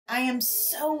I am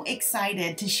so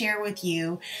excited to share with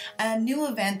you a new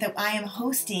event that I am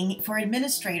hosting for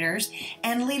administrators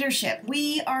and leadership.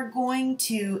 We are going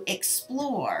to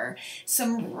explore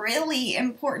some really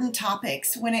important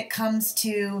topics when it comes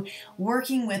to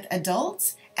working with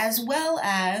adults as well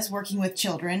as working with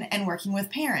children and working with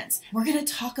parents. We're going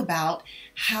to talk about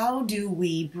how do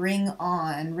we bring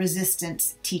on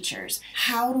resistant teachers?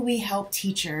 How do we help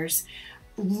teachers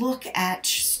look at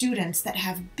students that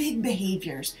have big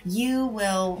behaviors? You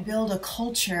will build a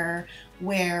culture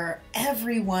where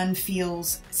everyone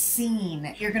feels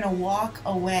seen. You're going to walk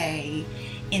away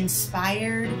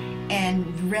inspired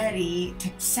and ready to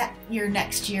set your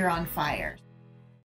next year on fire.